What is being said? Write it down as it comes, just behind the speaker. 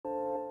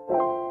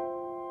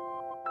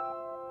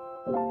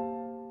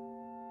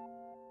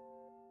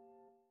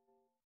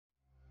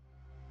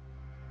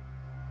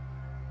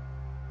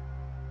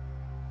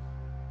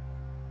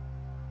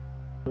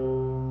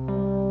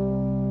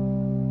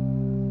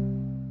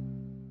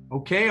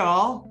Okay,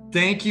 all.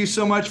 Thank you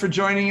so much for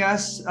joining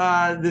us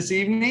this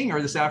evening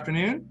or this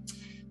afternoon.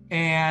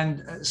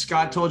 And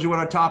Scott told you what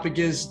our topic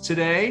is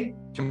today: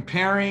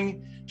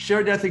 comparing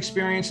shared death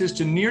experiences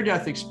to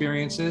near-death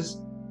experiences,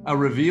 a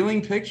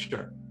revealing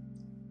picture.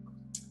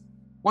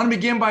 I want to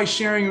begin by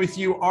sharing with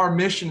you our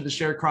mission of the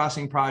Shared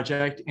Crossing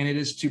Project, and it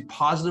is to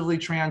positively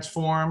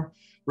transform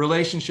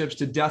relationships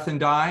to death and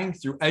dying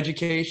through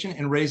education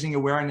and raising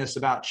awareness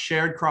about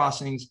shared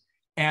crossings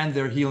and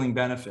their healing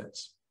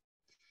benefits.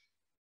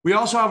 We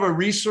also have a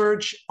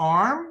research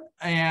arm,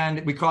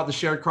 and we call it the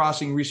Shared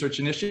Crossing Research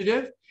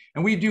Initiative.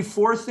 And we do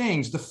 4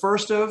 things. The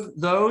first of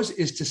those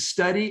is to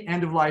study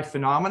end-of-life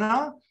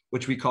phenomena,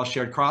 which we call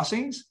shared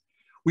crossings.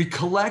 We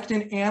collect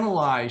and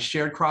analyze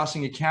shared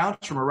crossing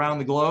accounts from around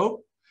the globe.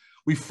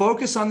 We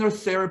focus on their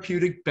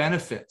therapeutic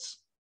benefits.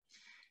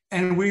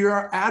 And we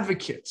are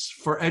advocates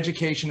for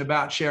education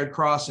about shared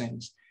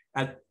crossings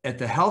at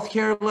the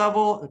healthcare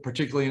level,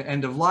 particularly in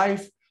end of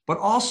life, but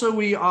also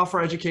we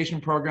offer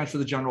education programs for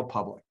the general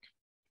public.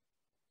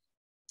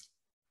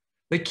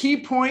 The key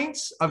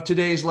points of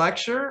today's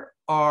lecture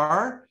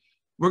are,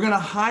 we're going to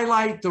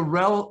highlight the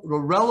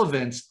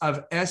relevance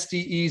of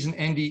SDEs and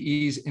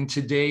NDEs in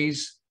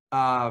today's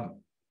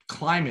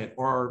climate,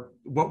 or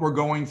what we're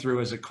going through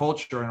as a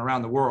culture and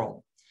around the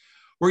world.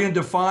 We're going to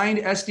define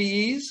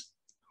SDEs.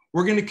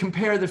 We're going to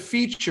compare the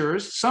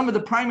features, some of the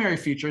primary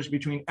features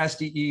between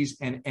SDEs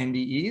and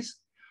NDEs.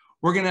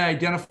 We're going to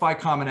identify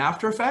common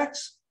after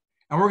effects,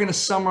 and we're going to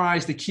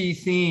summarize the key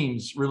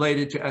themes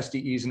related to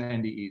SDEs and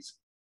NDEs.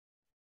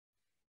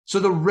 So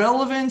the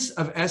relevance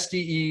of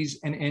SDEs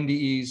and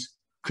NDEs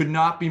could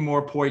not be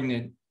more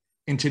poignant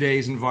in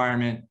today's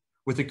environment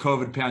with the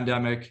COVID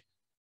pandemic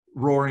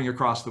roaring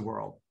across the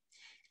world.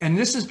 And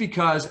this is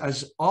because,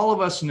 as all of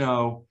us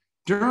know,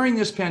 during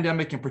this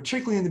pandemic, and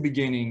particularly in the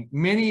beginning,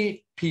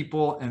 many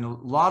people and a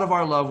lot of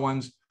our loved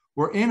ones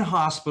were in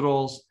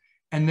hospitals,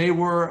 and they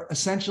were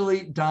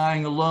essentially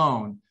dying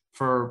alone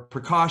for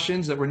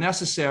precautions that were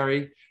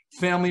necessary.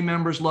 Family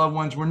members, loved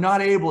ones were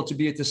not able to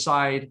be at the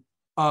side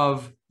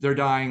of their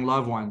dying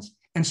loved ones.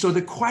 And so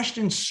the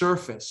question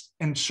surfaced,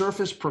 and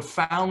surfaced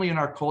profoundly in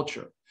our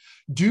culture: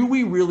 do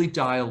we really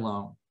die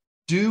alone?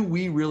 Do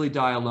we really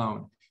die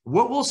alone?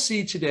 What we'll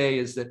see today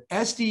is that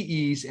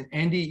SDEs and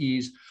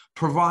NDEs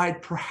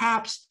provide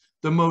perhaps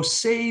the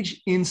most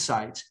sage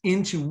insights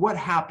into what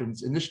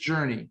happens in this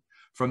journey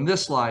from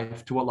this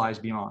life to what lies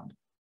beyond.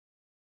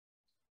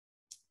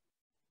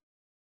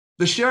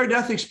 The shared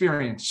death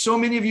experience. So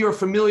many of you are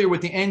familiar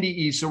with the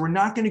NDEs, so we're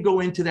not going to go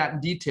into that in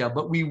detail,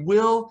 but we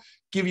will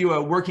give you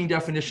a working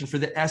definition for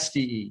the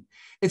SDE.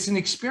 It's an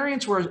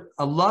experience where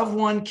a loved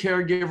one,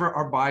 caregiver,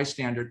 or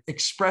bystander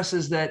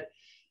expresses that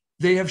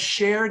they have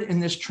shared in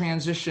this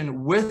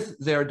transition with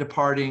their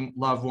departing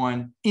loved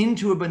one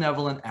into a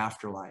benevolent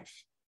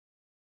afterlife.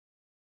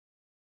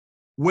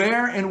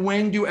 Where and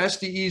when do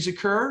SDEs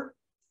occur?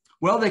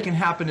 Well, they can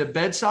happen at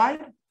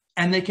bedside,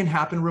 and they can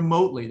happen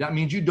remotely. That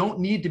means you don't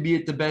need to be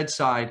at the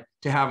bedside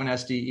to have an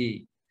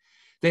SDE.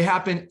 They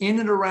happen in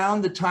and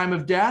around the time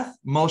of death.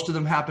 Most of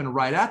them happen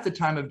right at the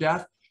time of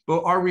death,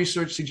 but our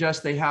research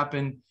suggests they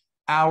happen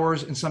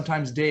hours and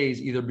sometimes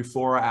days, either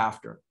before or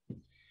after.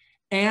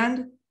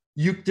 And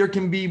there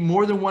can be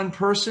more than one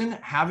person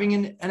having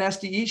an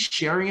SDE,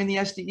 sharing in the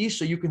SDE,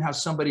 so you can have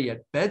somebody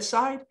at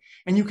bedside,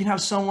 and you can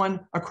have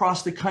someone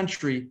across the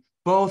country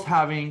both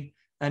having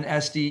an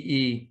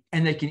SDE,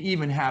 and they can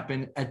even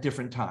happen at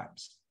different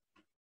times.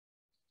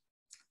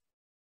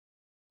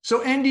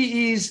 So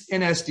NDEs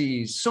and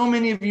SDEs. So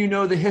many of you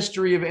know the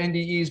history of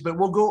NDEs, but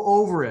we'll go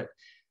over it.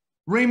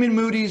 Raymond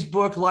Moody's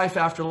book, Life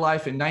After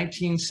Life, in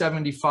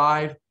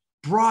 1975,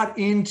 brought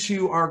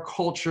into our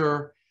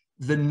culture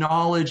the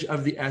knowledge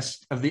of the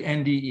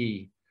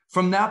NDE.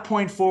 From that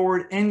point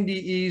forward,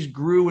 NDEs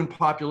grew in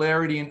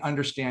popularity and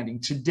understanding.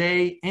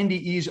 Today,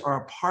 NDEs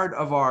are a part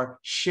of our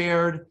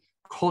shared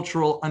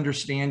cultural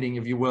understanding,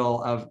 if you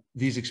will, of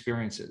these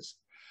experiences.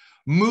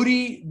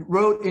 Moody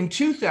wrote in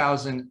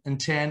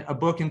 2010 a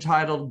book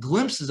entitled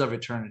Glimpses of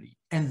Eternity,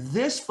 and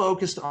this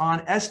focused on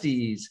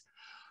SDEs.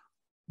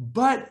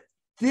 But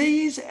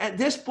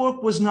this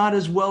book was not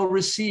as well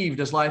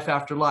received as Life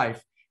After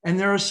Life, and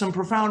there are some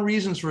profound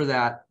reasons for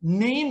that,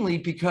 namely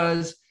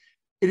because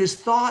it is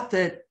thought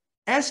that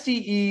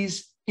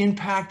SDEs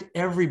impact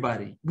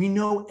everybody. We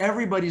know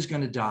everybody's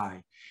going to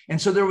die. And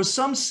so there was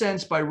some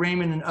sense by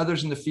Raymond and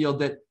others in the field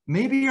that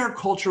maybe our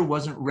culture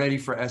wasn't ready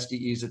for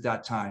SDEs at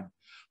that time.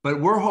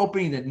 But we're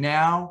hoping that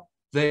now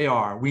they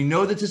are. We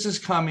know that this is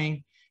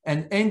coming,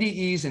 and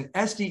NDEs and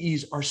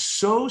SDEs are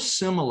so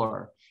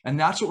similar, and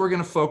that's what we're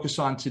going to focus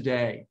on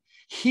today.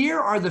 Here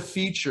are the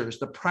features,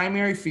 the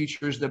primary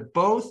features that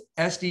both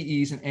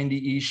SDEs and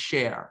NDEs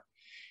share.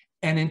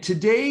 And in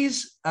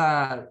today's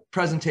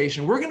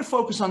presentation, we're going to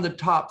focus on the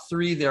top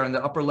 3 there in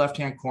the upper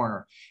left-hand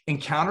corner: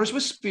 encounters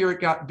with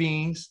spirit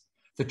beings,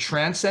 the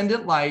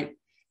transcendent light,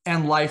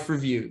 and life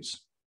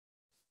reviews.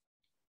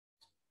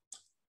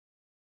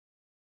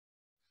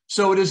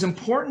 So it is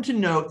important to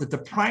note that the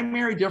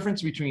primary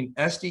difference between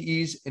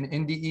SDEs and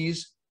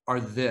NDEs are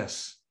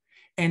this.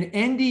 And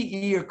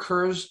NDE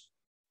occurs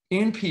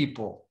in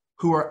people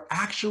who are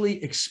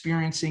actually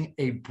experiencing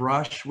a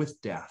brush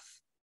with death.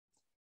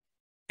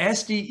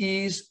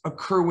 SDEs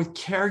occur with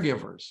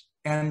caregivers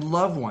and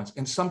loved ones,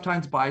 and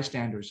sometimes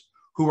bystanders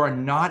who are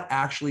not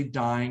actually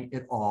dying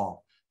at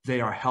all. They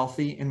are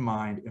healthy in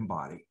mind and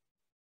body.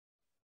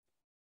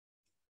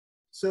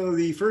 So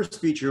the first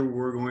feature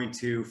we're going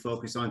to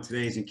focus on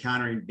today is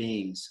encountering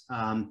beings.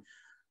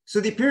 So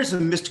the appearance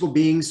of mystical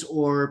beings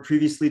or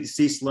previously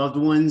deceased loved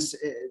ones,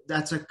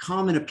 that's a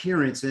common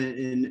appearance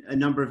in a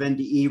number of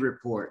NDE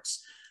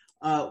reports.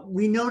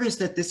 We noticed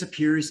that this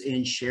appears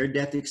in shared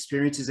death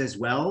experiences as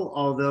well,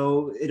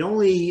 although it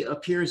only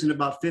appears in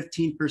about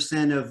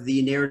 15% of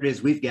the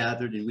narratives we've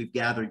gathered, and we've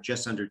gathered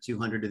just under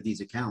 200 of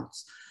these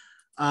accounts.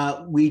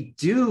 We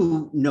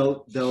do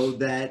note, though,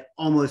 that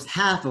almost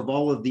half of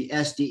all of the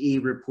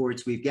SDE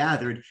reports we've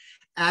gathered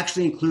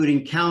actually include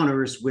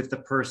encounters with the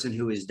person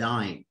who is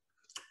dying.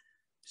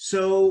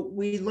 So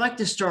we'd like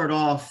to start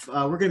off,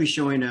 we're going to be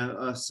showing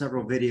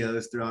several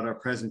videos throughout our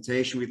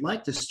presentation. We'd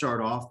like to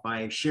start off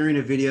by sharing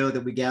a video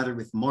that we gathered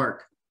with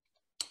Mark.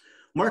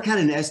 Mark had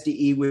an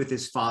SDE with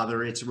his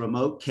father. It's a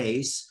remote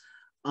case.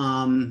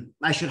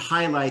 I should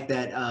highlight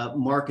that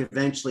Mark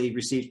eventually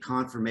received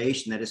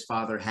confirmation that his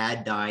father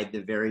had died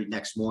the very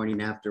next morning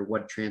after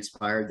what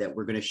transpired that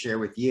we're going to share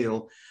with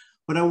you.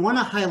 But I want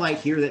to highlight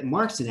here that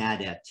Mark's an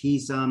adept.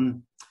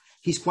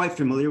 He's quite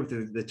familiar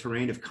with the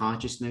terrain of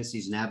consciousness.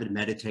 He's an avid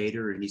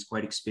meditator and he's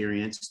quite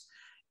experienced.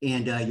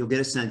 And you'll get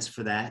a sense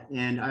for that.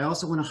 And I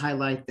also want to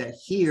highlight that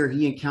here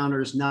he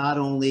encounters not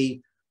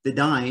only the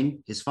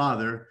dying, his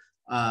father,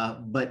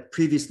 but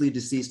previously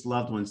deceased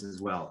loved ones as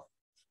well.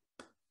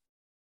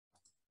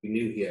 We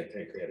knew he had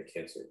pancreatic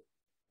cancer.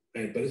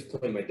 And by this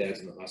point, my dad's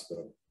in the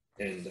hospital.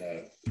 And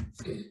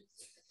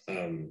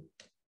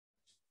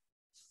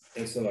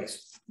so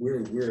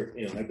we're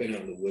you know, I've been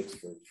out in the woods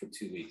for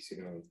 2 weeks,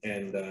 you know,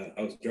 and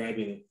I was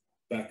driving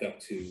back up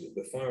to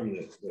the farm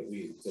that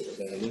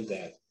I lived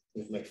at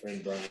with my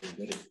friend Brian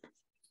Gooding.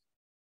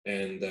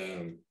 And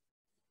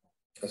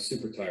I was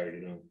super tired,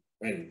 you know.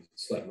 I hadn't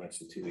slept much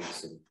in 2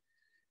 weeks, and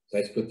so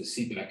I just put the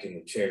seat back in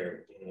the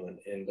chair, you know,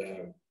 and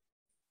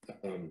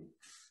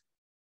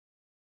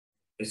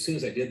as soon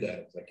as I did that,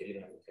 it's like, you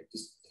know,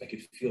 I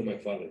could feel my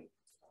father.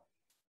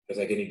 I was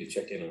like, I need to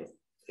check in on him,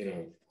 you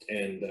know,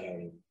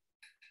 and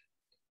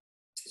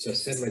so I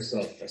sent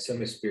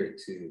my spirit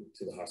to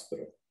the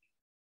hospital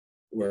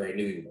where I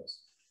knew he was.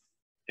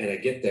 And I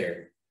get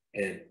there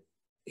and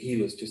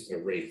he was just a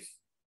wraith,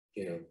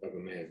 you know, of a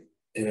man.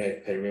 And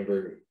I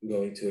remember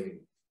going to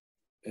him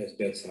at his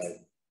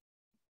bedside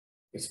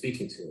and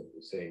speaking to him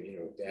and saying, you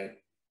know, Dad,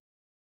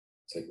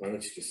 it's like, why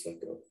don't you just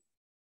let go?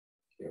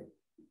 You know,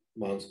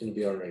 Mom's gonna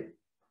be all right.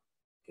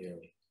 You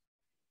know,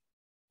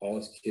 all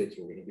his kids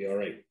were gonna be all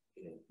right.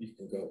 You know, you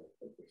can go.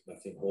 Like, there's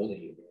nothing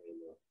holding you there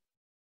anymore.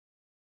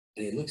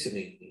 And he looks at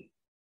me,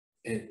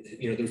 and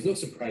you know, there's no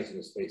surprise in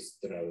his face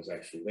that I was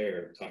actually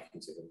there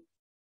talking to him.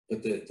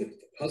 But the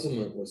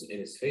puzzlement was in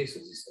his face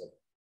as he said,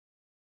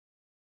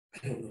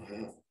 I don't know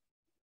how.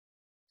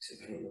 He said,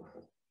 I don't know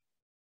how.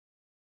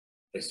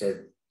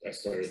 I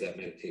started that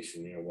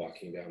meditation, you know,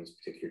 walking down this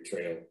particular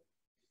trail.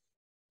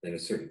 And at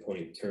a certain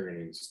point, turn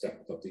and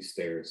step up these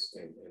stairs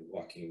and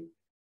walking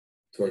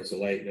towards the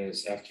light. And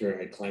as after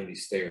I climbed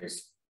these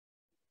stairs,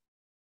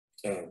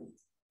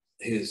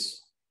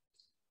 his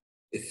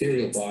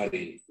ethereal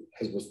body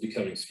was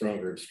becoming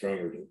stronger and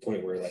stronger to the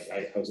point where, like,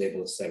 I was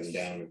able to set him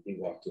down and he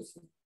walked with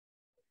me.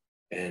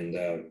 And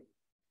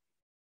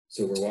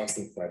so we're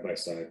walking side by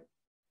side,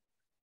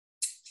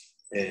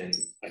 and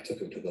I took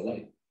him to the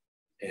light.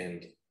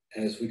 And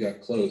as we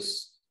got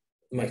close,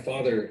 my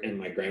father and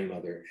my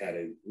grandmother had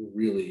a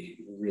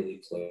really,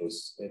 really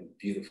close and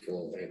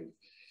beautiful and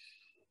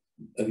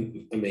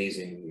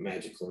amazing,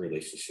 magical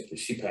relationship. And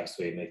she passed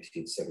away in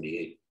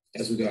 1978.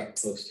 As we got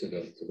close to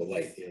the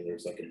light, you know, there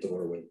was like a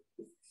doorway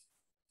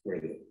where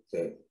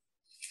the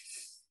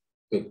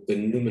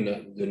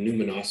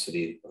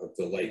luminosity of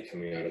the light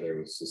coming out of there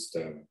was just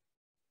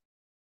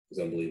was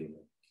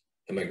unbelievable.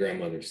 And my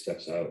grandmother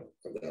steps out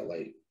of that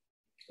light,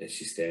 and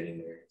she's standing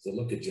there. The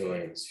look of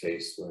joy on his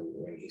face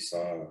when he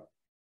saw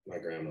my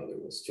grandmother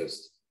was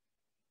just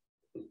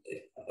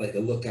like a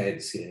look I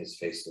hadn't seen in his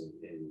face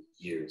in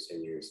years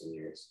and years and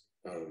years.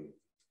 And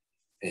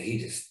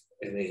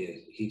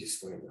he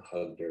just went and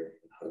hugged her.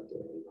 And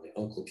my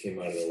uncle came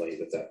out of the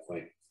light at that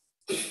point.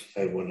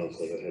 I had one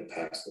uncle that had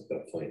passed at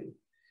that point.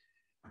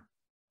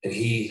 And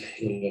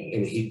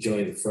he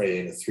joined the fray,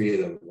 and the three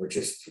of them were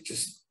just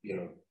you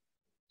know,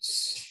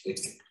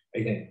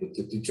 again,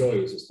 the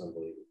joy was just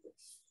unbelievable.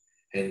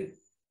 And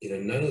you know,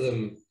 none of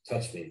them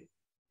touched me.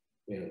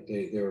 You know,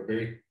 they were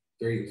very,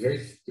 very,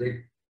 very,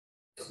 very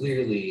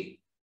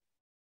clearly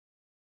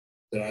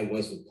that I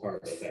wasn't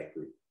part of that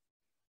group.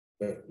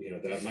 But you know,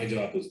 that my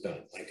job was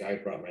done. Like, I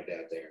brought my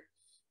dad there,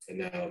 and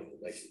now,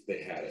 like,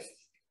 they had it.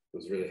 It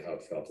was really how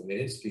it felt, and they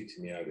didn't speak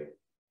to me either.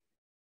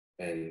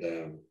 And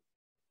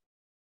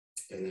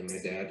then my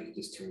dad, he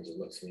just turns and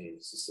looks at me, and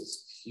it's just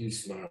this huge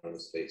smile on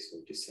his face,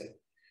 and he just said,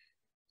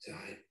 So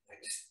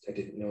I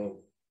didn't know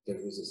there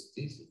was this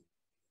season.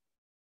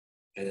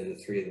 And then the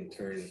three of them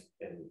turned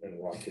and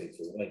walked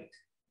into the light.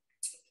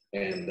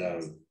 And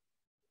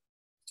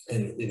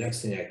the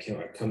next thing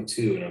I come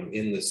to, and I'm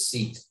in the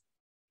seat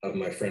of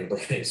my friend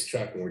Brian's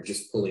truck, and we're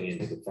just pulling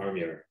into the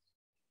farmyard.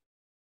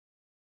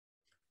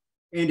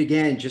 And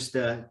again, just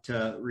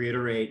to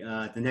reiterate,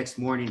 the next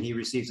morning he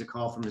receives a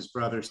call from his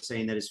brother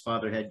saying that his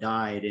father had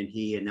died, and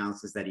he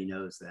announces that he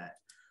knows that.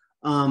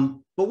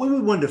 But what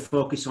we wanted to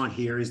focus on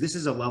here is this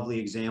is a lovely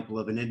example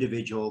of an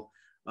individual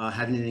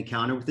having an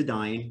encounter with the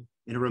dying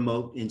in a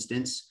remote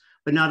instance.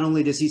 But not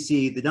only does he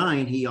see the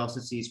dying, he also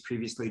sees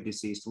previously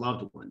deceased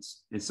loved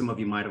ones. And some of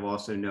you might have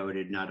also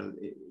noted, not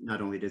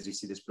only does he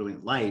see this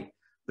brilliant light,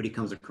 but he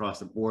comes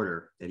across a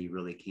border that he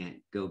really can't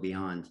go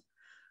beyond.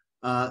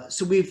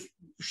 So we've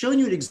shown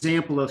you an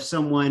example of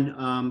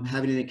someone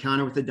having an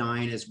encounter with the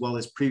dying as well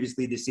as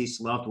previously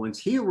deceased loved ones.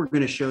 Here, we're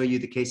going to show you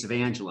the case of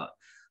Angela.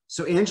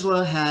 So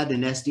Angela had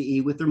an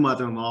SDE with her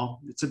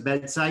mother-in-law. It's a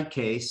bedside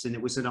case, and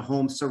it was in a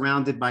home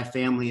surrounded by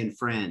family and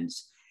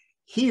friends.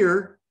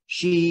 Here,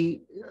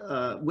 she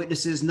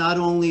witnesses not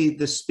only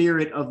the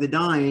spirit of the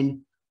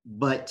dying,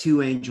 but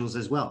two angels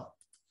as well.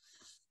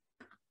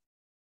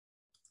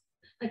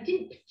 I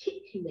didn't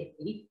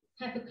particularly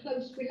have a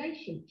close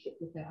relationship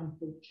with her,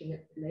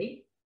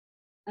 unfortunately.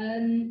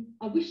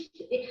 I wished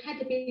it had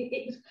been,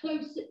 it was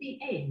close at the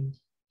end.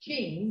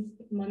 Jean,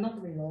 my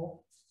mother-in-law,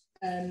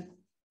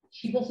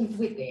 she wasn't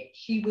with it.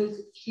 She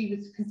was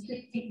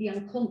completely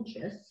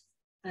unconscious,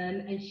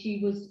 and she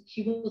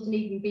wasn't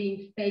even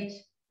being fed.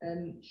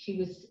 She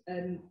was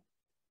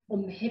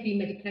on heavy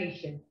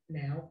medication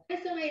now. As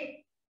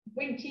I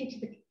went into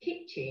the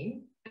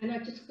kitchen and I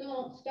just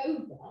glanced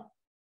over,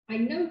 I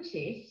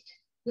noticed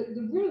that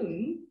the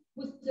room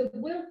was a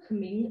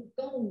welcoming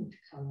gold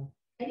colour,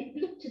 and it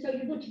looked as though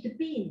you wanted to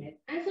be in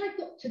there. As I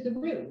got to the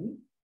room,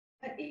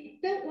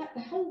 it felt like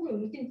the whole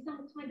room was in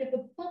some kind of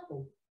a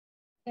bubble,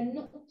 and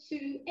not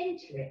to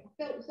enter it.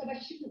 I felt as though I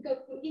shouldn't go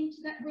into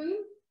that room.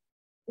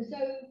 So,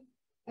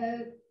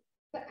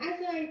 but as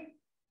I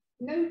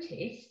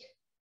noticed,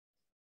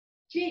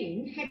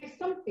 Jean had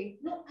something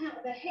not out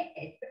of her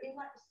head, but in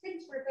like the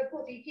centre of her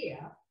body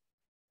here,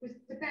 was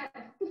about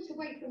a foot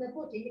away from her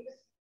body. It was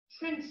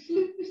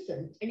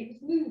translucent and it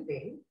was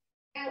moving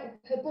out of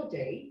her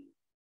body,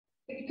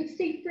 but you could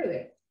see through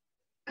it.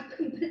 I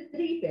couldn't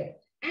believe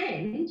it.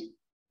 And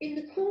in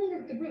the corner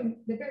of the room,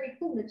 the very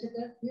corner to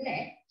the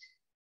left,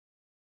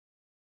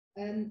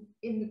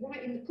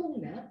 right in the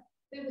corner,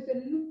 there was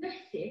a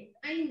massive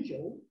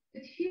angel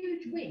with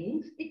huge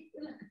wings. It's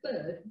like a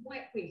bird,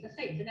 white wings. I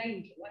say it's an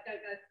angel. I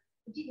don't know.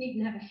 It didn't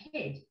even have a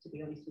head, to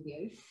be honest with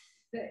you.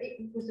 But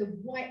it was a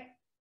white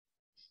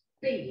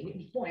being. It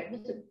was white. It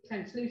wasn't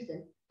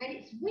translucent. And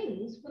its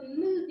wings were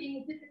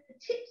moving with the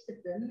tips of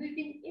them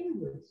moving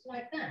inwards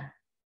like that.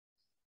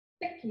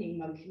 Beckoning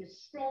motion, a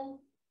strong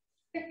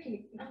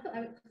beckoning. I thought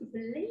I couldn't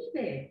believe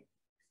it.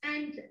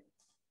 And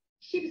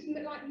she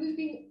was like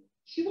moving.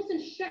 She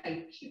wasn't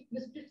shaped. She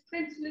was just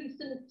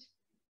translucent,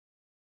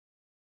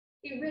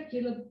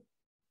 irregular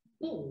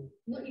ball.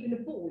 Not even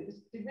a ball. It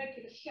was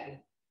irregular shape.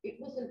 It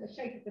wasn't the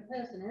shape of the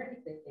person or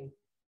anything.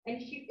 And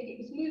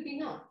it was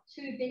moving up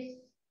to this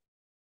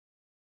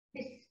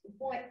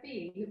white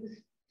being that was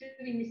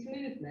doing this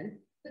movement,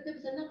 but there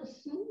was another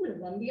smaller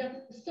one the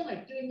other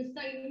side doing the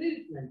same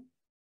movement.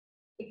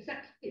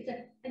 Exactly.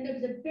 And there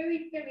was a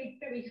very, very,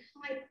 very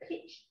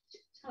high-pitched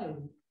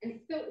tone, and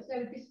it felt as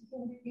though this was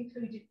all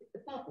included with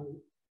the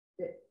bubble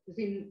that was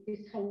in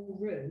this whole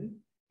room.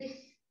 This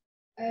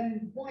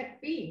white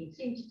being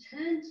seemed to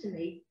turn to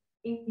me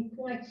in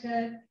quite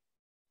a,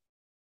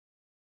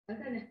 I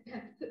don't know how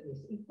to put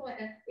this, in quite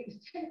a, it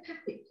was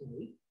telepathic to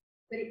me,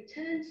 but it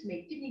turned to me,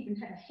 it didn't even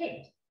have a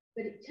head,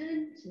 but it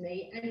turned to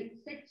me and it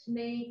said to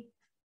me,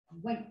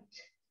 wait,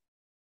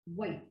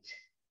 wait.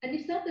 And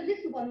this other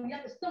little one on the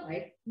other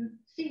side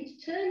seemed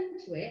to turn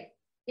to it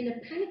in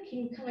a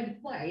panicking kind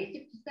of way,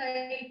 as if to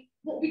say,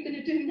 what are we going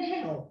to do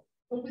now?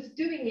 And was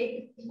doing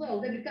it as well.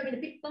 They were going a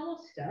bit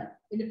faster,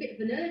 in a bit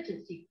of an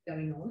urgency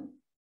going on.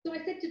 So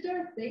I said to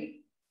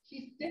Dorothy,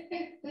 she's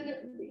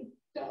definitely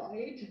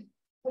died.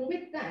 And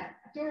with that,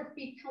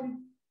 Dorothy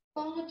come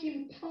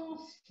barging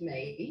past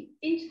me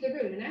into the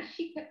room, and as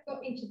she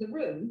got into the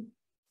room,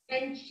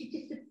 and she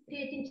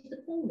disappeared into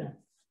the corner.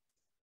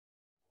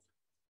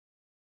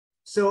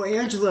 So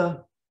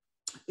Angela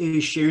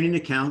is sharing an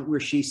account where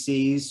she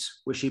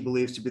sees what she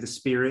believes to be the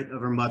spirit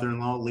of her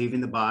mother-in-law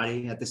leaving the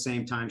body. At the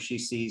same time, she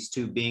sees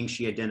two beings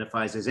she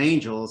identifies as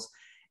angels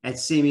at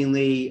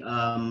seemingly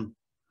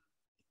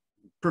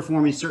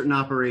performing certain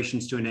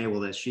operations to enable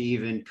this. She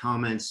even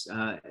comments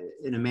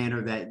in a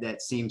manner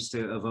that seems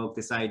to evoke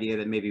this idea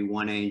that maybe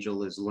one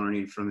angel is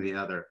learning from the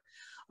other.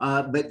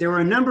 But there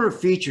are a number of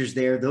features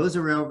there. Those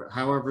are,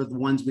 however, the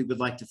ones we would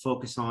like to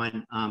focus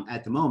on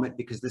at the moment,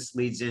 because this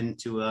leads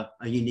into a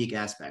unique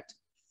aspect.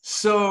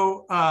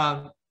 So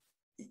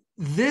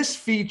this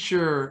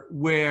feature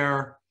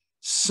where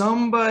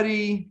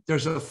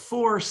there's a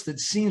force that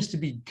seems to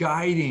be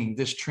guiding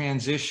this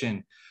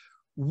transition,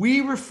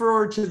 we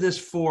refer to this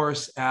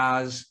force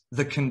as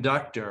the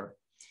conductor.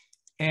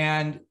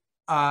 And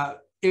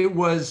it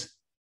was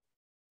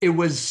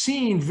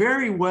seen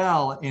very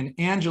well in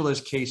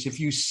Angela's case. If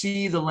you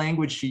see the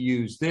language she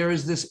used, there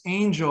is this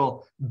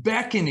angel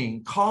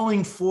beckoning,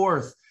 calling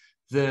forth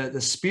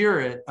the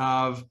spirit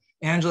of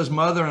Angela's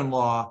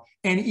mother-in-law,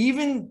 and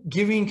even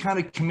giving kind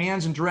of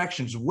commands and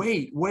directions.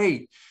 Wait,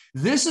 wait.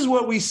 This is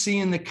what we see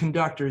in the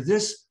conductor,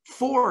 this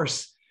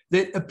force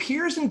that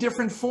appears in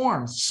different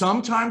forms.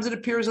 Sometimes it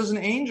appears as an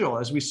angel,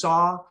 as we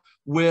saw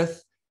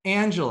with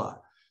Angela.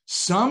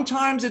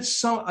 Sometimes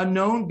it's a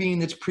known being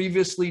that's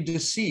previously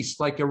deceased,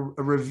 like a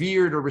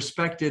revered or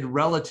respected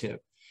relative.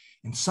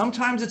 And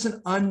sometimes it's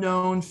an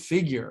unknown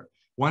figure.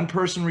 One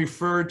person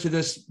referred to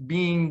this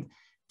being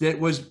that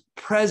was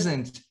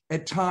present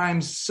at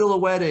times,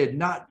 silhouetted,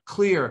 not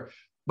clear,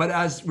 but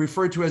as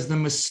referred to as the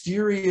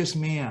mysterious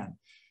man.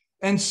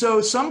 And so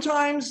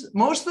sometimes,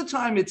 most of the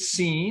time it's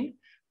seen,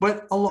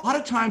 but a lot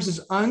of times it's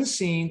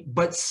unseen,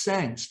 but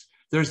sensed.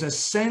 There's a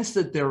sense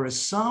that there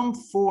is some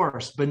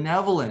force,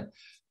 benevolent,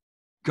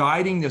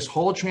 guiding this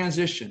whole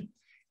transition.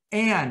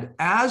 And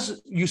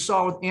as you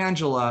saw with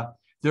Angela,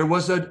 there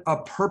was a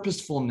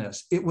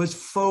purposefulness. It was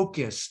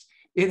focused.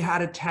 It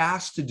had a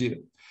task to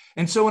do.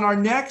 And so in our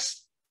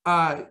next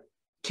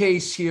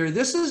case here,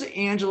 this is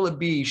Angela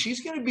B.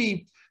 She's going to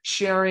be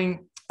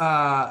sharing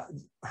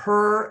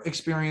her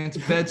experience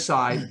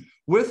bedside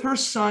with her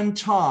son,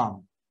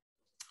 Tom.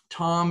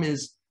 Tom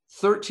is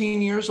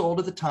 13 years old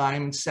at the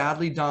time and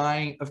sadly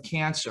dying of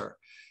cancer.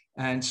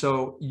 And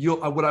so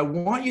what I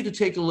want you to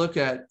take a look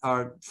at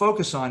or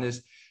focus on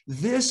is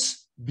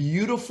this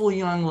beautiful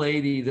young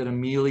lady that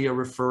Amelia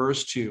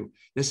refers to.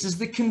 This is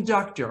the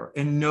conductor.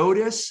 And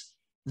notice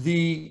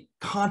the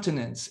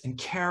continence and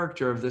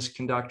character of this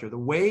conductor, the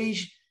way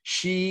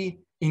she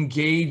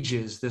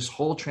engages this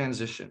whole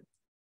transition.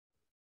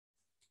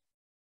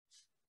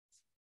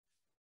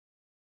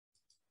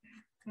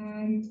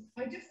 And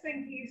I just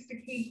think he used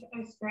to keep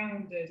us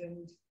grounded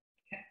and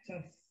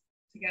kept us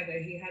together.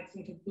 He had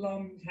sort of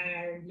blonde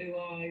hair and blue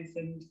eyes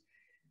and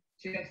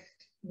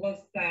just was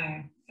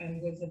there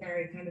and was a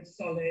very kind of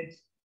solid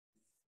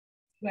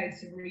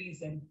place of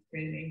reason,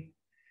 really.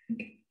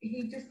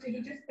 He just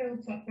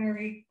built up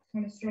very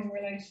kind of strong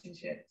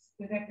relationships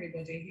with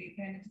everybody he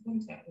came into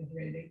contact with,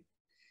 really.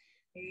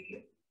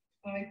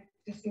 I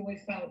just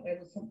always felt there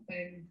was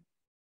something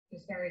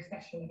just very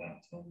special about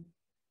Tom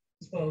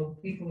as well.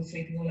 People were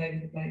sleeping all over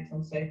the place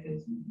on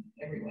sofas and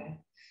everywhere.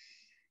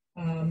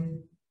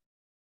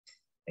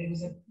 It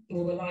was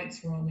all the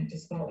lights were on. It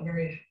just felt a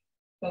very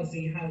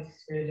fuzzy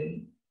house,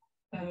 really.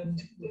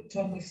 And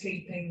Tom was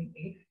sleeping.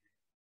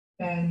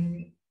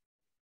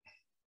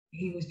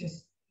 He was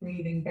just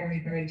breathing very,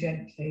 very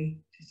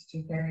gently, just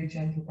a very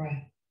gentle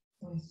breath.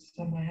 I just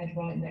had my head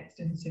right next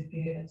to him to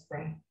feel his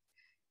breath.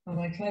 And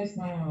I closed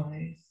my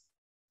eyes.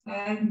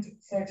 And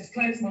so I just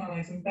closed my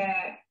eyes, and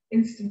there,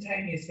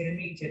 instantaneously,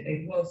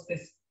 immediately, was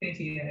this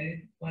video,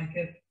 like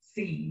a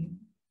scene,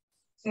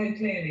 so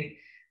clearly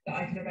that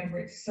I can remember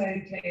it so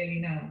clearly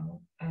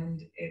now.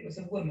 And it was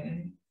a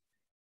woman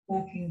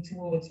walking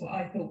towards what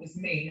I thought was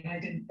me, and I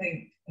didn't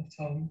think of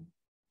Tom.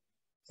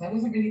 So I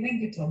wasn't really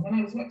thinking of Tom. When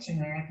I was watching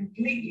her, I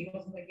completely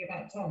wasn't thinking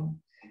about Tom,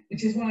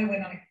 which is why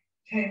when I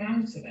came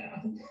out of it,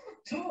 I thought,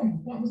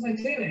 Tom, what was I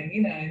doing?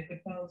 You know,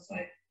 because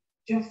I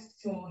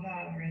just saw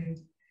her, and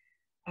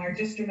I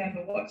just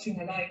remember watching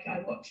her like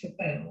I watched a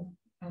film,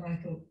 and I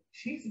thought,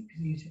 she's a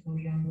beautiful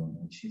young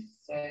woman. She's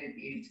so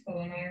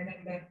beautiful. And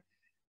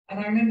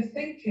I remember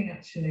thinking,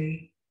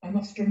 actually, I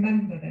must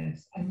remember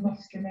this. I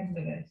must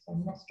remember this. I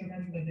must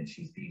remember that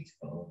she's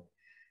beautiful.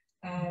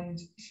 And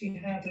she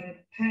had a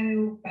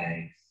pale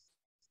face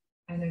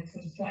and a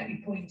sort of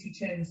slightly pointy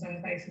chin, so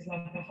her face was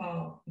like a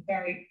heart,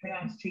 very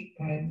pronounced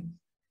cheekbones.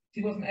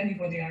 She wasn't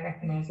anybody I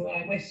recognised. Well,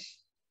 I wish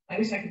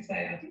I could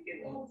say I think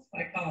it was.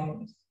 I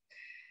can't.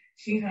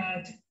 She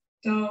had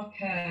dark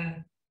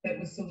hair that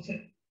was sort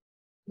of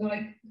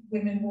like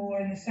women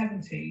wore in the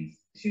 70s.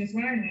 She was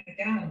wearing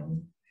a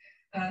gown,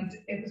 and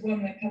it was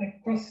one that kind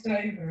of crossed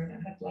over, and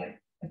it had like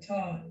a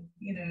tie,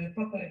 you know, a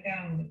proper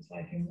gown that was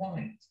like in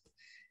white.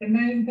 The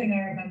main thing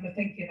I remember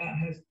thinking about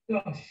her is,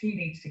 gosh, she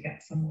needs to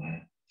get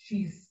somewhere.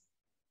 She's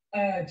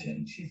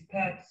urgent, she's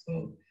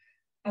purposeful.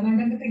 And I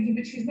remember thinking,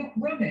 but she's not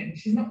running,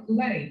 she's not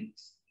late.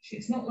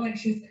 It's not like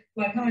she's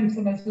like I'm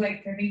sometimes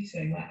late for a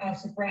meeting, like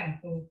out of breath.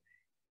 Or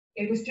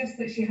it was just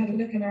that she had a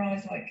look in her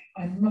eyes like,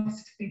 I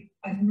must be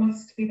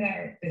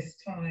there at this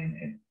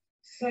time.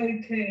 So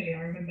clearly, I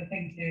remember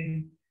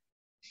thinking,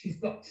 she's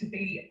got to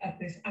be at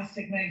this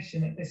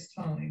assignation at this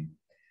time.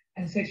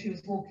 And so she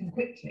was walking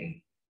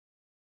quickly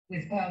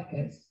with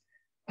purpose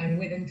and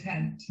with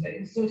intent. But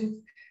it was sort of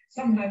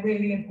somehow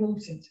really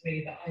important to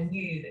me that I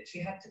knew that she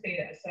had to be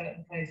at a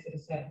certain place at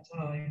a certain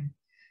time,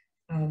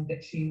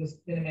 that she was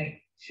going to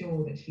make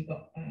sure that she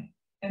got there.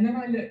 And then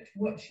I looked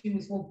what she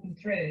was walking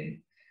through,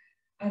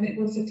 and it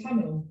was a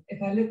tunnel.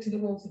 If I looked at the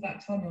walls of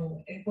that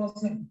tunnel, it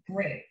wasn't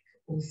brick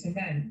or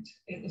cement.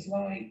 It was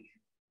like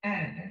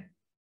air,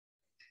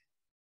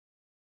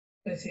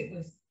 but it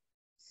was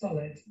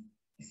solid.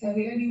 So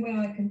the only way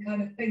I can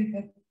kind of think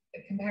of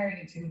comparing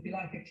it to would be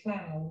like a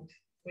cloud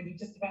when you're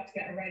just about to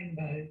get a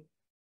rainbow.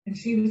 And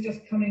she was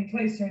just coming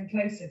closer and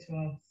closer to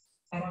us.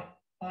 And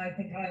I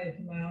think I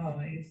opened my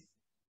eyes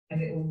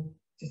and it all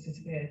just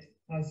disappeared.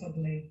 I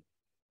suddenly,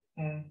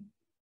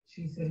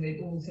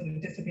 it all sort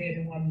of disappeared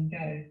in one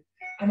go.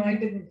 And I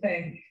didn't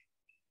think,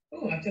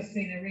 oh, I've just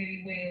seen a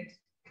really weird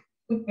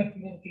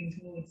woman walking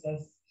towards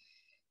us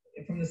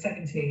from the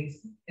 70s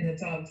in a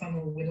dark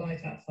tunnel with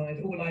light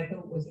outside. All I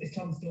thought was, is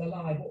Tom still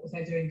alive? What was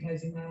I doing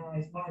closing my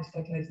eyes? Why did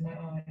I close my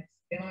eyes?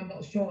 And I'm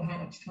not sure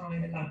how much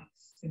time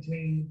elapsed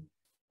between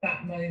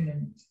that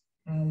moment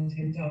and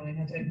him dying.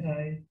 I don't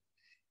know.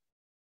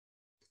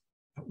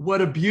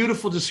 What a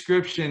beautiful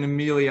description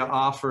Amelia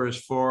offers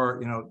for,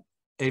 you know,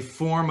 a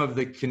form of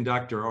the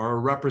conductor or a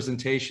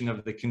representation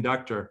of the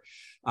conductor.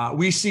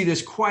 We see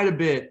this quite a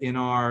bit in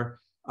our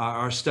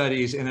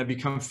studies, and have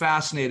become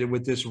fascinated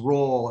with this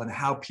role and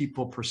how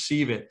people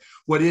perceive it.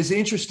 What is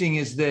interesting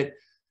is that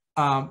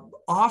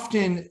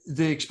often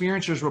the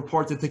experiencers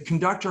report that the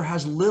conductor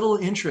has little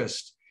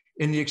interest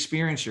in the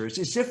experiencer. It's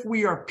as if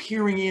we are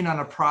peering in on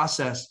a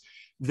process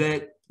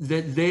that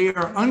they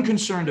are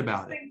unconcerned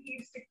about it.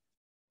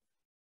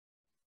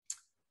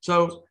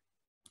 So,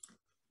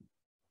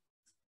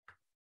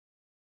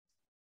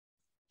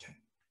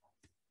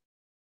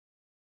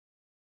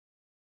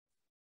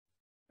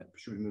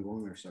 should we move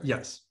on or sorry?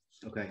 yes.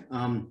 Okay.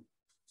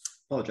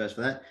 Apologize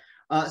for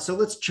that. So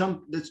let's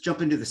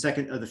jump into the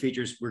second of the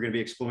features we're going to be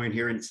exploring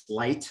here, and it's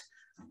light.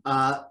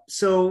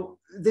 So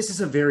this is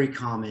a very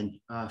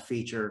common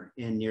feature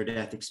in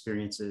near-death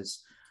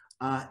experiences.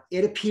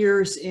 It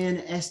appears in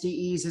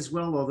SDEs as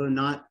well, although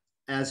not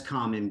as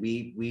common.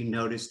 We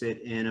noticed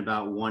it in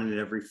about 1 in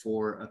every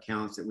 4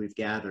 accounts that we've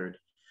gathered.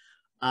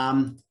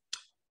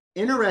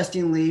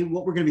 Interestingly,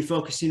 what we're going to be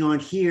focusing on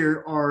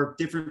here are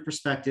different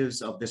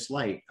perspectives of this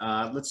light.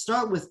 Let's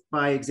start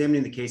by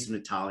examining the case of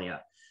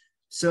Natalia.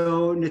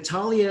 So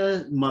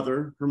Natalia,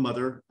 her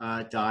mother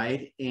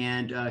died,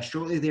 and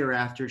shortly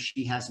thereafter,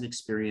 she has an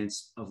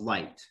experience of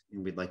light,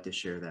 and we'd like to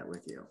share that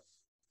with you.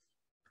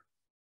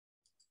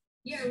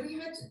 Yeah, we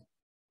had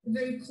a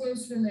very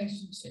close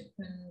relationship,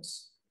 and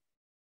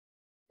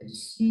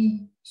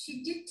she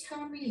did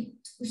tell me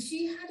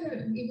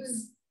it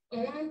was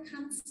oral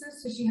cancer,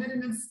 so she had a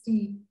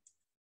nasty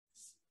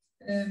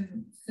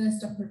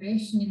first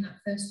operation in that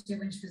first year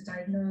when she was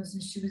diagnosed,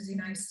 and she was in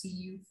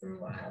ICU for a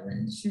while,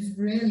 and she was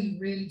really,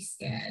 really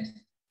scared.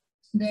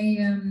 They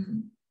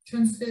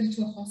transferred her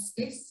to a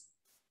hospice,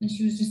 and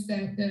she was just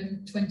there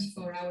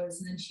 24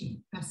 hours, and then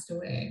she passed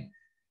away.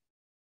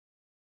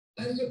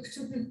 I looked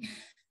up and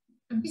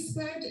I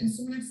described it, and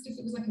someone asked if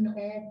it was like an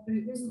orb, but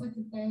it wasn't like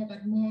an orb.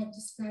 I'd more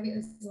describe it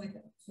as like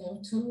a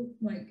portal,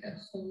 like a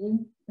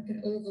hole, like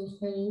an oval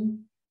hole,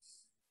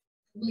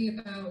 probably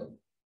about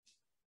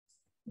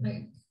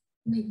like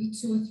maybe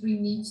 2 or 3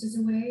 meters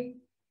away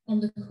on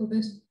the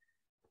cupboard.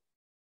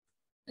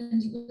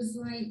 And it was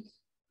like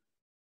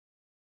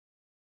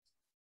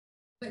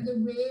the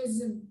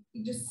rays of,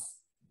 it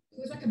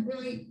was like a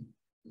bright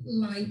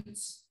light,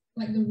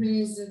 like the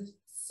rays of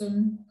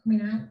sun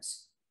coming out.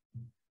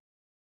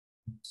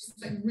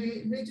 Just like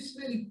just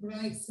really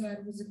bright, so I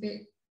was a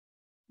bit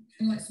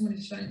kind of like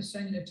someone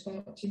shining a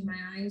torch in my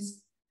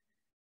eyes.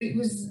 It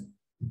was,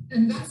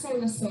 and that's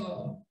all I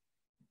saw.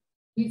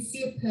 You'd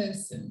see a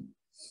person,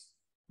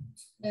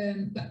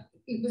 but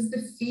it was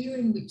the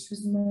feeling which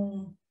was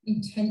more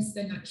intense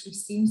than actually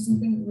seeing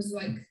something. It was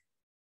like,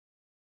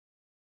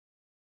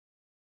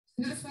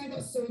 and that's why I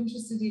got so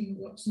interested in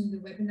watching the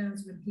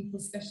webinars when people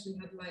especially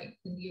had like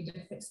the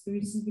near-death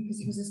experiences, because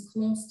it was as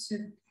close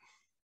to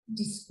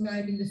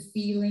describing the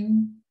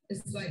feeling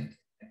as like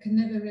I can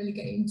never really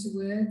get into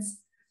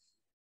words.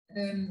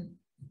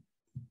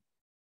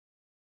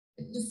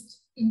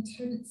 Just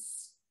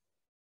intense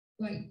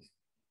like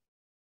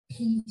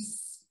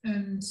peace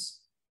and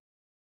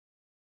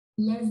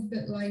love,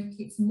 but like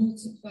it's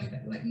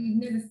multiplied. Like you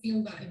never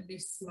feel that in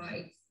this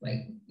life.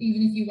 Like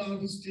even if your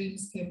wildest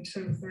dreams came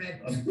true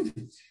forever,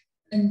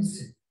 and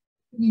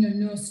you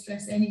know, no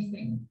stress,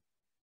 anything.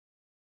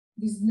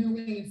 There's no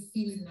way of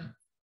feeling that.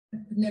 I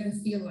could never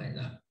feel like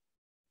that.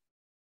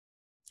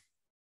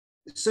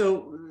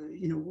 So,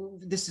 you know,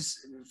 this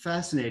is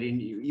fascinating.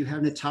 You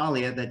have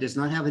Natalia that does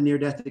not have a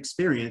near-death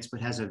experience,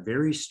 but has a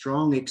very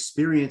strong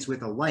experience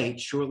with a light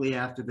shortly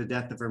after the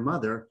death of her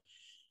mother,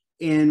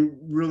 and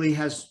really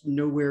has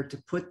nowhere to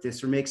put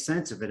this or make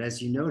sense of it.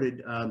 As you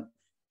noted,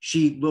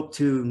 she looked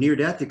to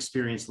near-death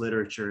experience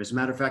literature. As a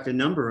matter of fact, a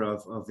number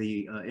of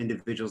the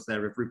individuals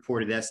that have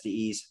reported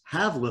SDEs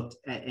have looked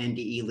at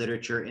NDE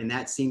literature, and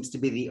that seems to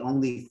be the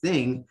only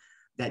thing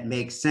that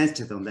makes sense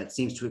to them, that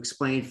seems to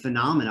explain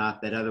phenomena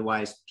that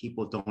otherwise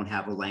people don't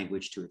have a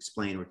language to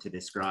explain or to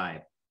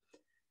describe.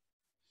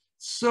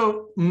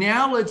 So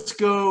now let's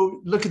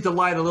go look at the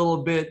light a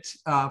little bit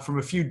from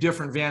a few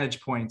different vantage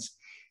points.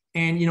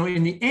 And, you know,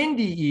 in the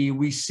NDE,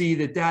 we see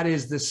that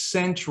is the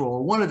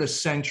central, one of the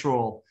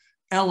central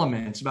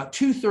elements. About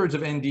 2/3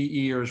 of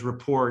NDEers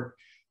report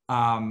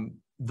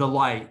the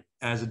light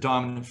as a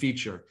dominant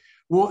feature.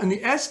 Well, in the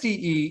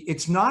SDE,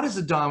 it's not as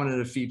a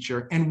dominant a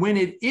feature. And when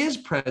it is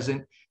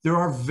present, there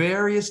are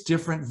various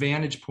different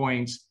vantage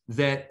points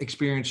that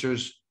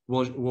experiencers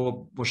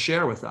will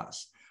share with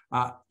us.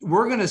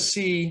 We're going to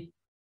see,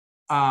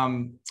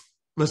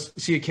 let's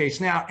see a case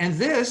now. And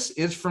this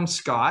is from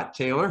Scott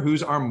Taylor,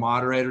 who's our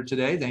moderator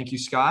today. Thank you,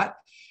 Scott.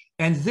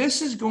 And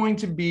this is going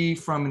to be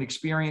from an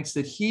experience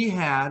that he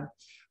had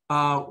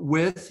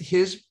with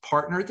his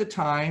partner at the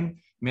time,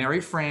 Mary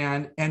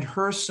Fran, and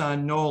her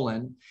son,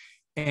 Nolan.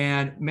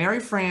 And Mary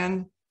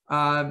Fran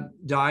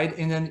died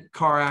in a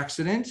car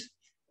accident.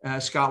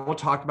 Scott will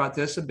talk about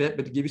this a bit,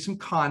 but to give you some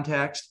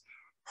context,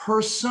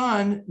 her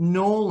son,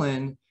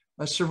 Nolan,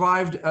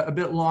 survived a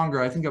bit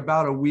longer, I think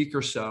about a week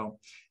or so.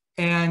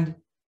 And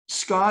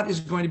Scott is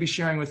going to be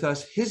sharing with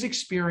us his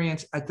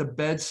experience at the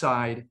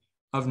bedside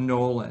of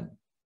Nolan.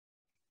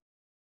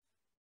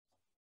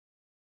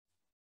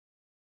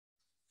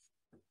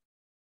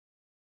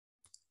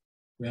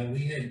 Well,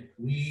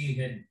 we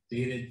had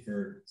dated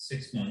for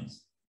 6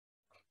 months,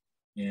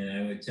 and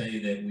I would tell you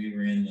that we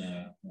were in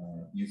the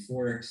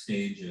euphoric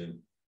stage of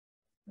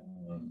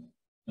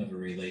a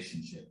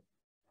relationship.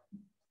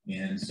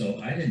 And so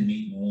I didn't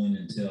meet Nolan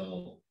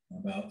until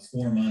about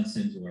 4 months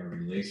into our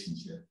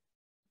relationship.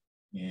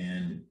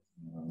 And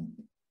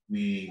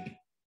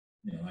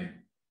I'd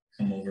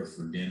come over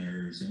for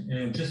dinners,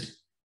 and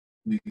just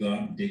we go out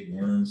and dig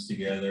worms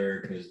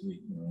together because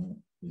we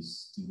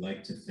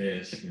like to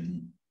fish,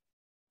 and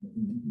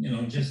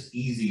just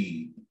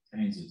easy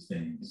kinds of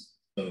things.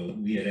 So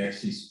we had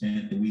actually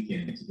spent the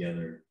weekend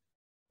together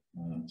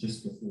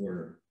just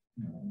before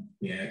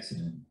the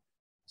accident.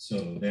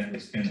 So that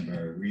was kind of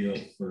our real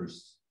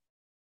first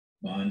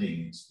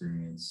bonding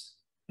experience.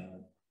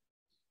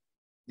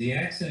 The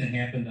accident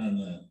happened on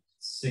the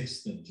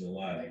 6th of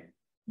July.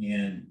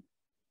 And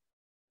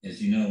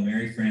as you know,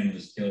 Mary Fran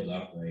was killed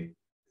outright.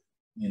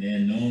 And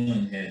then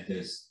Nolan had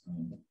this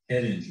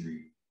head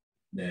injury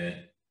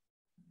that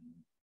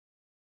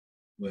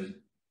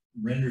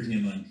rendered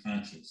him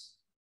unconscious.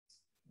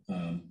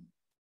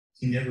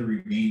 He never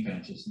regained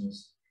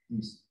consciousness, at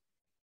least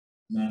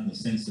not in the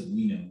sense that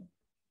we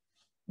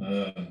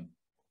know.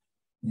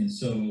 And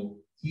so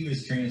he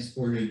was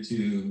transported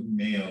to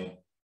Mayo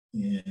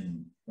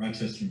in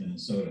Rochester,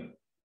 Minnesota.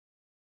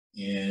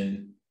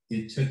 And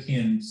it took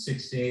him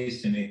 6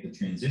 days to make the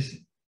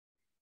transition.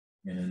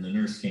 And then the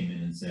nurse came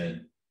in and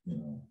said,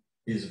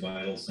 his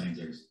vital signs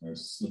are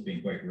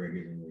slipping quite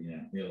regularly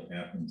now. It'll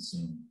happen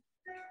soon.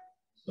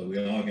 So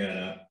we all got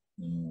up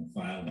and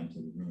filed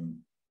into the room.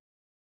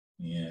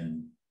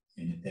 And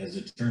as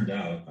it turned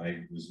out,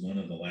 I was one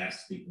of the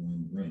last people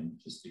in the room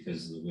just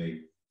because of the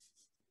way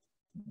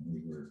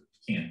we were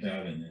camped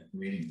out in that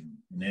waiting room.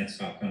 And that's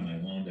how come I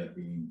wound up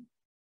being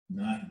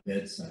not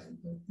bedside,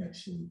 but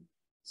actually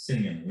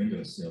sitting on the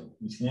windowsill,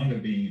 which wound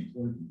up being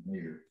important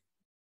later.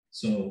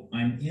 So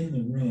I'm in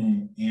the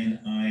room and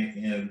I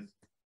have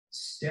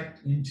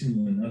stepped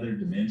into another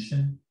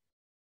dimension.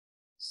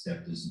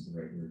 Stepped isn't the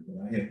right word,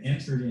 but I have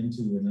entered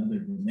into another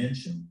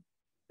dimension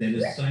that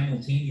is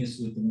simultaneous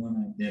with the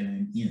one that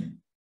I'm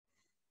in.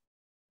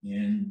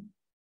 And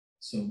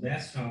so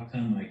that's how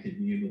come I could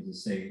be able to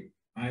say,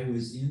 I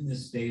was in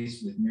this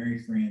space with Mary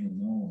Fran and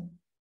Nolan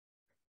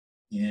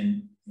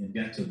and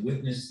got to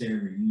witness their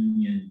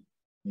reunion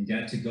and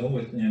got to go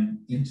with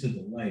them into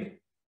the light.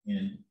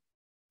 And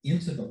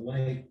into the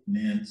light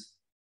meant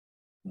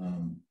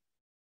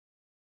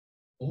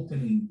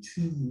opening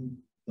to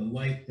the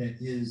light that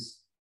is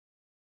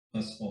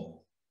us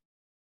all.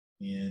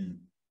 And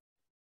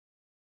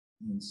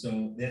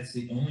so that's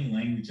the only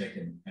language I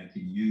can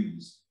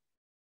use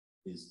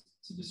is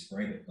to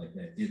describe it like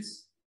that.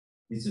 This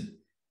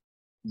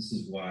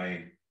is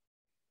why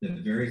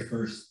the very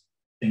first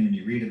thing when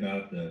you read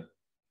about the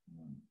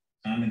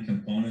common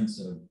components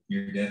of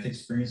your death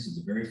experience is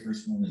the very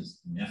first one is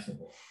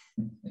ineffable.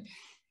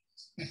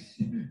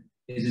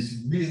 It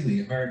is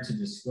really hard to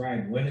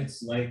describe what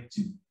it's like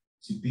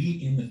to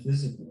be in the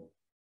physical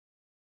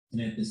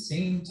and at the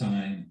same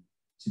time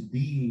to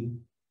be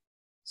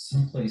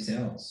someplace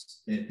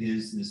else that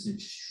is this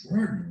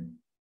extraordinary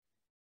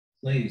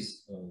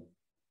place of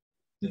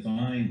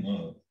divine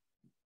love.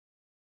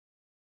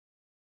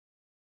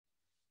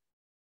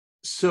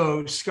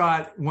 So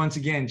Scott, once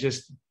again,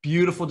 just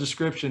beautiful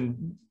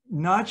description,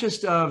 not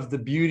just of the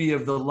beauty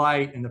of the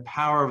light and the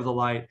power of the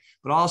light,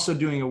 but also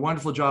doing a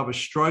wonderful job of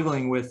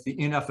struggling with the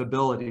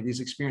ineffability.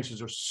 These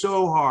experiences are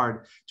so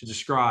hard to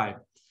describe.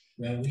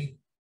 Well,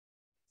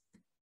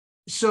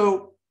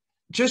 So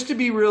just to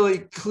be really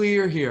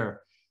clear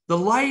here, the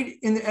light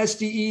in the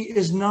SDE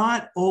is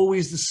not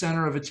always the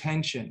center of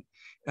attention.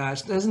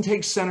 It doesn't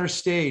take center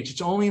stage.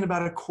 It's only in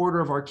about a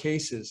quarter of our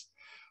cases.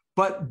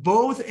 But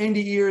both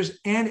NDEers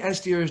and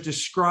SDEers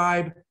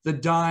describe the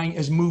dying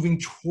as moving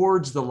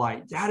towards the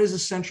light. That is a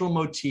central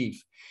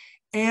motif.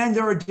 And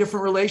there are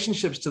different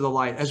relationships to the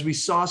light. As we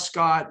saw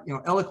Scott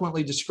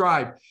eloquently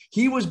describe,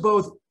 he was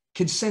both,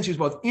 could sense he was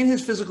both in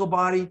his physical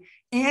body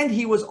and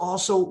he was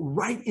also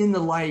right in the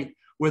light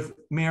with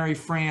Mary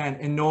Fran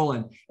and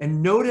Nolan.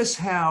 And notice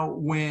how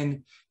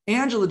when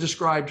Angela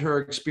described her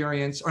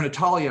experience, or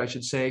Natalia, I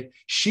should say.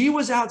 She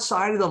was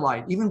outside of the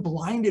light, even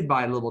blinded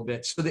by it a little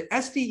bit. So the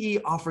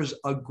SDE offers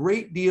a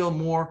great deal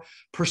more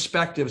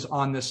perspectives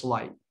on this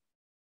light.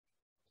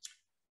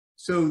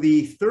 So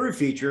the third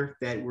feature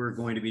that we're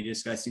going to be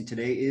discussing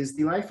today is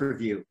the life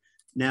review.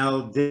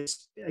 Now,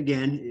 this,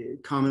 again,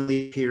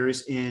 commonly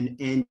appears in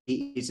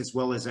NDEs as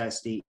well as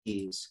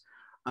SDEs.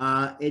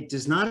 It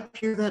does not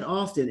appear that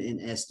often in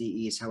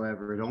SDEs,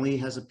 however. It only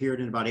has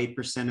appeared in about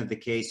 8% of the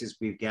cases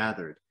we've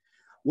gathered.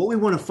 What we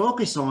want to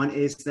focus on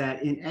is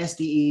that in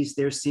SDEs,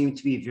 there seem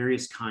to be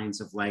various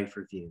kinds of life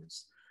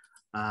reviews.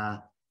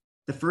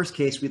 The first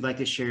case we'd like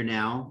to share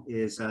now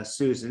is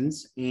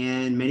Susan's.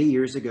 And many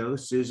years ago,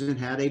 Susan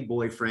had a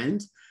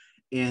boyfriend.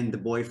 And the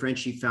boyfriend,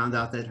 she found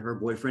out that her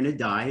boyfriend had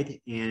died.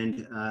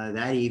 And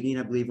that evening,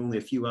 I believe only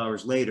a few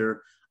hours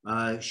later,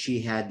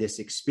 she had this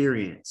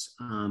experience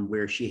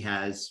where she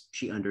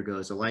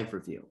undergoes a life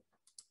review.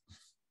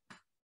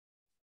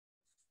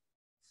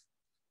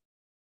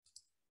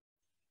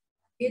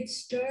 It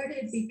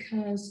started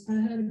because I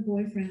had a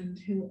boyfriend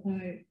who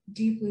I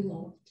deeply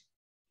loved.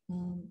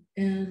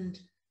 And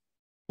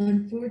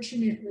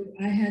unfortunately,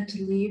 I had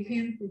to leave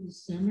him for the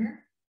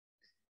summer.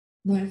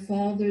 My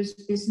father's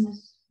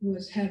business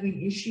was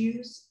having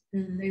issues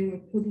and they were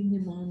putting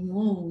him on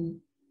loan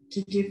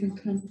to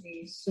different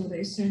companies. So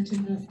they sent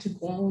him out to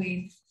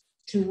Boeing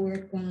to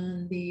work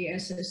on the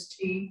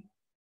SST.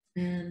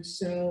 And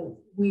so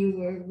we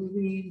were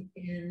living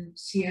in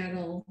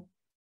Seattle,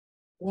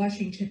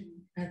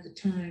 Washington at the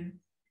time.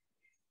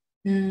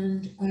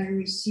 And I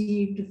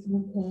received a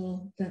phone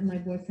call that my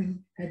boyfriend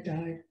had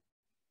died.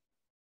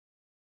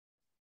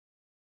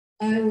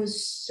 I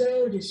was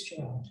so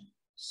distraught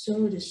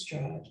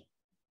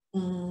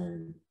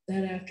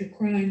that after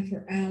crying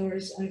for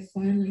hours, I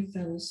finally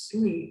fell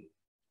asleep.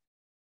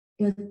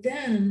 But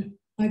then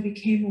I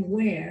became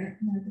aware,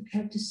 and I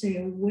have to say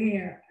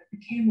aware, I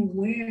became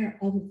aware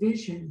of a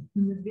vision.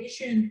 And the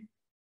vision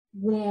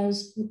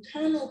was a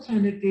tunnel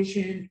kind of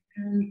vision.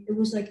 And it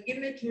was like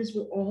images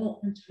were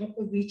all on top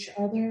of each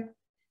other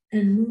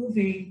and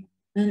moving.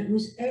 And it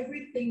was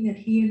everything that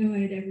he and I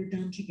had ever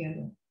done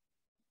together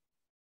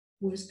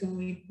was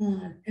going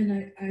on.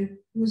 And I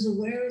was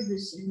aware of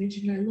this image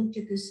and I looked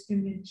at this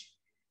image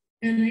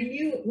and I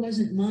knew it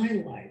wasn't my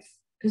life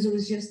because it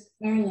was just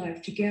our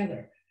life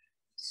together.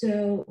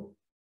 So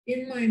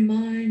in my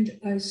mind,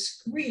 I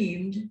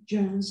screamed,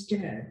 "John's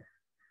dead,"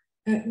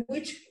 at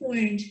which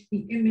point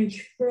the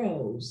image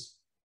froze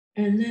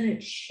and then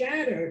it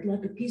shattered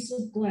like a piece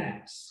of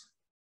glass.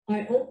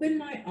 I opened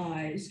my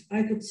eyes,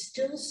 I could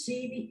still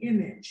see the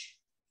image,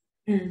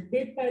 and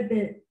bit by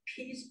bit,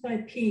 piece by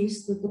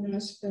piece, the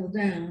glass fell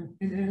down,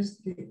 and as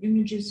the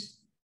images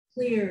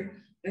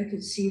cleared, I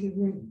could see the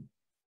room.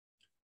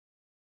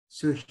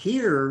 So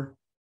here,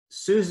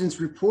 Susan's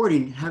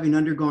reporting having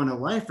undergone a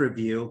life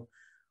review,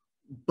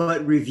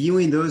 but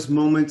reviewing those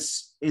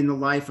moments in the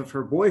life of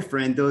her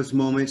boyfriend, those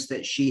moments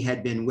that she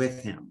had been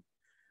with him.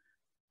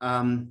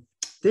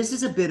 This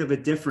is a bit of a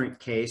different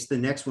case. The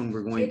next one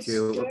we're going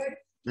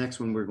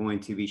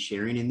to be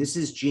sharing, and this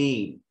is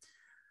Jean.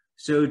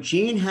 So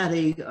Jean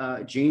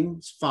had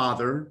Jean's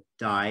father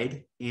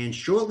died, and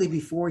shortly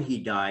before he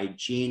died,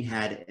 Jean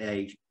had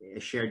a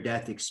shared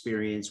death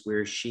experience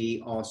where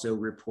she also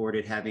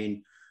reported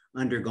having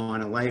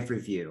undergone a life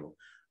review.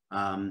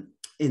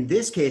 In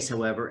this case,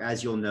 however,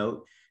 as you'll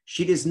note,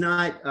 she does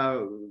not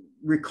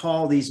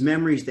recall these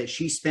memories that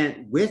she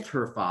spent with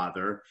her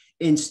father.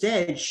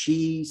 Instead,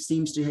 she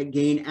seems to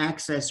gain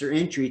access or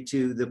entry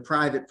to the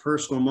private,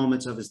 personal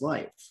moments of his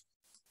life.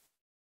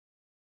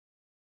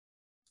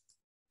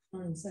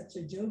 And such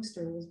a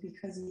jokester was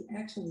because he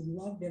actually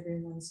loved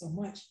everyone so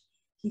much,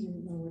 he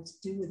didn't know what to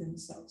do with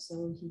himself.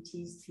 So he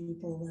teased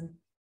people and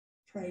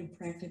tried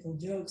practical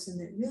jokes.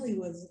 And it really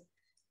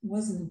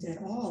wasn't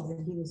at all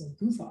that he was a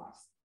goof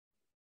off,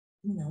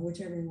 you know,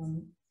 which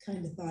everyone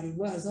kind of thought he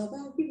was.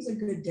 Although he was a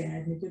good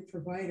dad and a good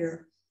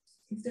provider,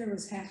 if there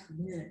was half a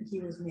minute, he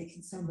was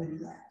making somebody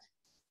laugh.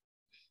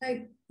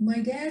 My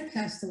dad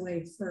passed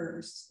away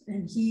first,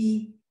 and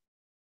he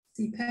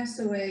passed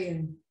away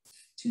in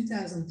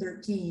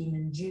 2013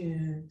 in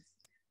June.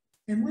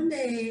 And one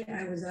day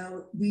I was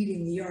out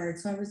weeding the yard,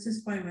 so I was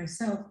just by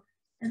myself,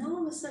 and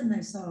all of a sudden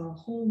I saw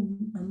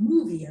a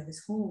movie of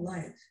his whole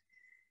life.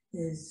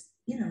 Is,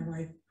 you know,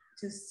 like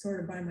just sort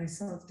of by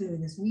myself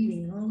doing this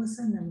weeding, and all of a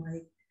sudden I'm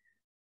like,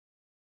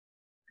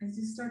 I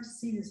just start to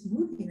see this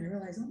movie and I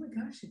realize, oh my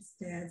gosh, it's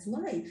Dad's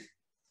life.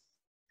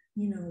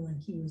 You know, when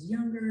he was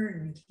younger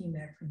and when he came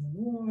back from the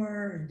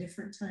war and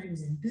different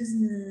times in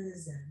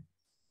business, and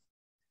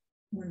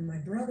when my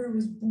brother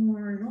was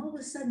born, all of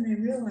a sudden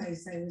I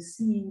realized I was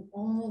seeing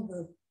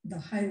all the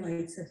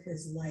highlights of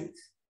his life,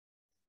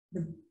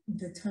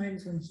 the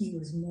times when he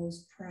was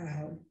most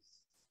proud.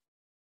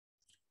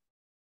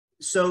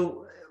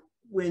 So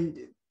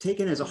when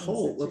taken as a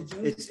whole,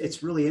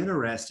 it's really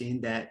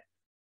interesting that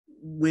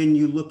when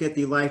you look at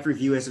the life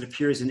review as it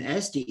appears in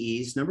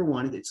SDEs, number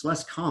one, it's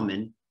less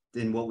common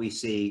than what we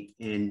see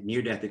in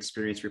near-death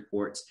experience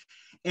reports.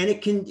 And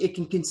it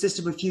can consist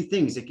of a few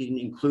things. It can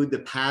include the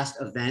past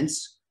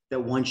events that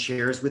one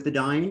shares with the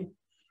dying.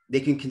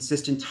 They can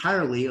consist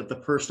entirely of the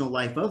personal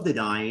life of the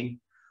dying.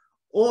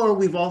 Or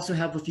we've also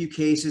have a few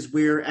cases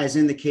where, as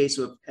in the case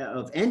of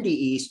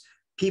NDEs,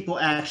 people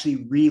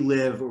actually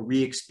relive or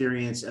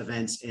re-experience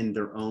events in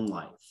their own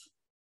life.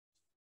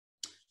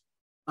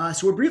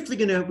 So we're briefly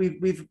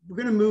we're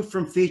gonna move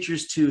from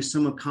features to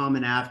some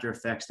common after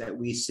effects that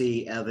we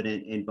see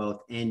evident in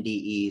both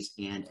NDEs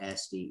and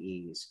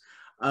SDEs.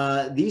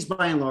 These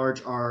by and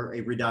large are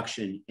a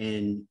reduction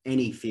in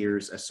any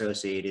fears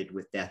associated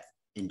with death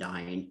and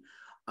dying.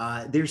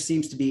 There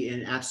seems to be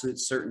an absolute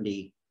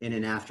certainty in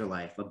an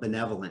afterlife, a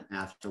benevolent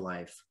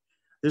afterlife.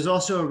 There's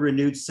also a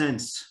renewed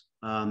sense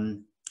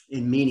in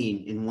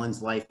meaning in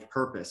one's life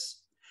purpose.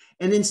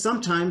 And then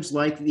sometimes,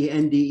 like the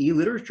NDE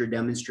literature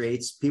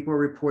demonstrates, people are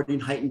reporting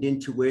heightened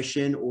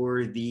intuition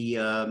or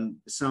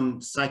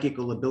some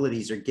psychical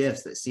abilities or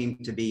gifts that seem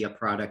to be a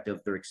product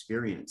of their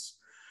experience.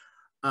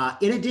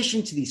 In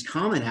addition to these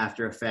common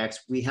after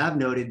effects, we have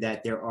noted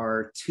that there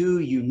are two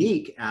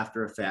unique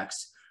after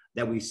effects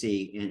that we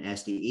see in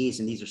SDEs,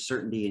 and these are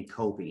certainty and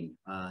coping.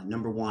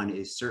 Number one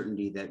is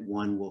certainty that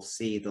one will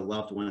see the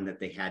loved one that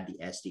they had the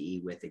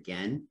SDE with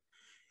again.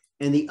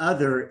 And the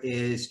other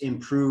is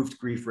improved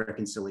grief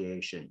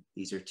reconciliation.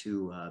 These are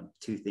two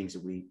things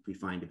that we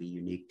find to be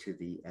unique to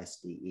the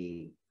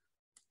SDE.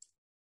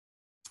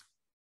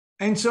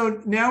 And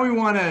so now we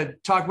want to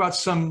talk about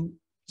some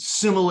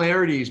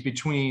similarities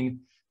between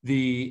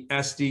the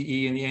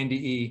SDE and the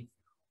NDE.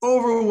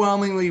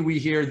 Overwhelmingly, we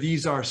hear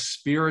these are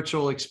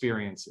spiritual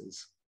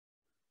experiences.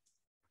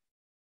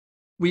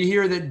 We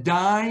hear that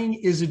dying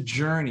is a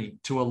journey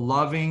to a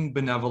loving,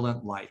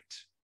 benevolent light.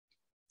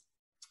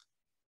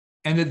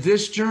 And that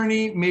this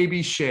journey may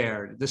be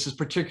shared. This is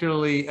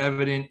particularly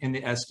evident in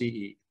the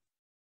SDE.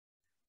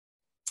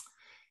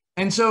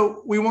 And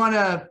so we want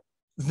to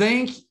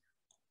thank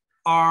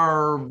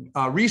our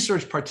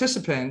research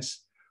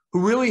participants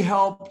who really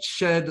helped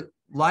shed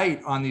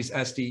light on these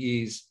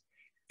SDEs.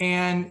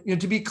 And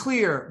to be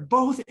clear,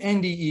 both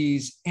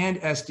NDEs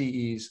and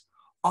SDEs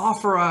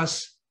offer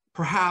us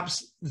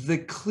perhaps the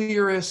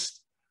clearest,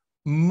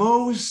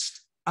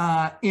 most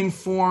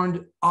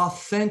informed,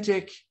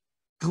 authentic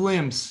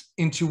glimpse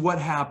into what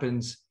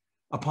happens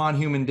upon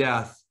human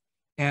death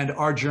and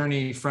our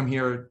journey from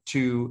here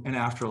to an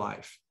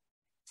afterlife.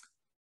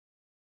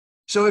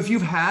 So if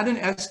you've had an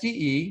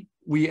SDE,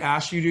 we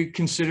ask you to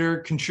consider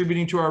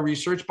contributing to our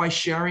research by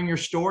sharing your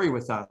story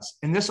with us.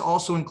 And this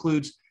also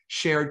includes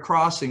shared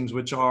crossings,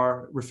 which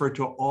are referred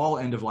to all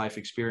end-of-life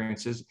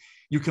experiences.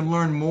 You can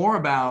learn more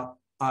about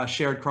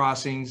shared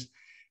crossings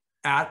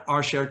at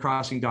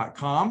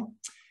oursharedcrossing.com.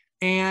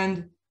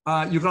 And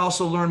you can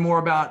also learn more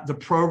about the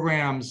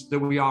programs that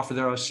we offer.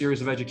 There are a series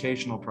of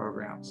educational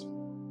programs.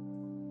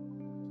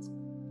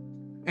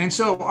 And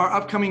so our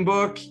upcoming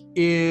book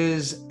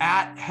is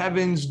At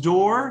Heaven's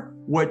Door,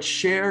 What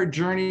Shared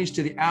Journeys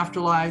to the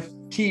Afterlife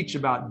Teach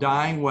About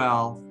Dying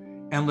Well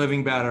and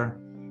Living Better.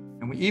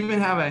 And we even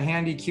have a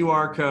handy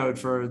QR code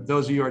for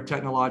those of you who are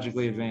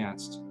technologically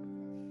advanced.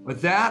 With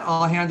that,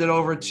 I'll hand it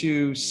over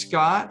to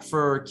Scott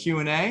for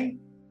Q&A.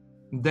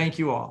 Thank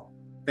you all.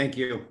 Thank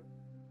you.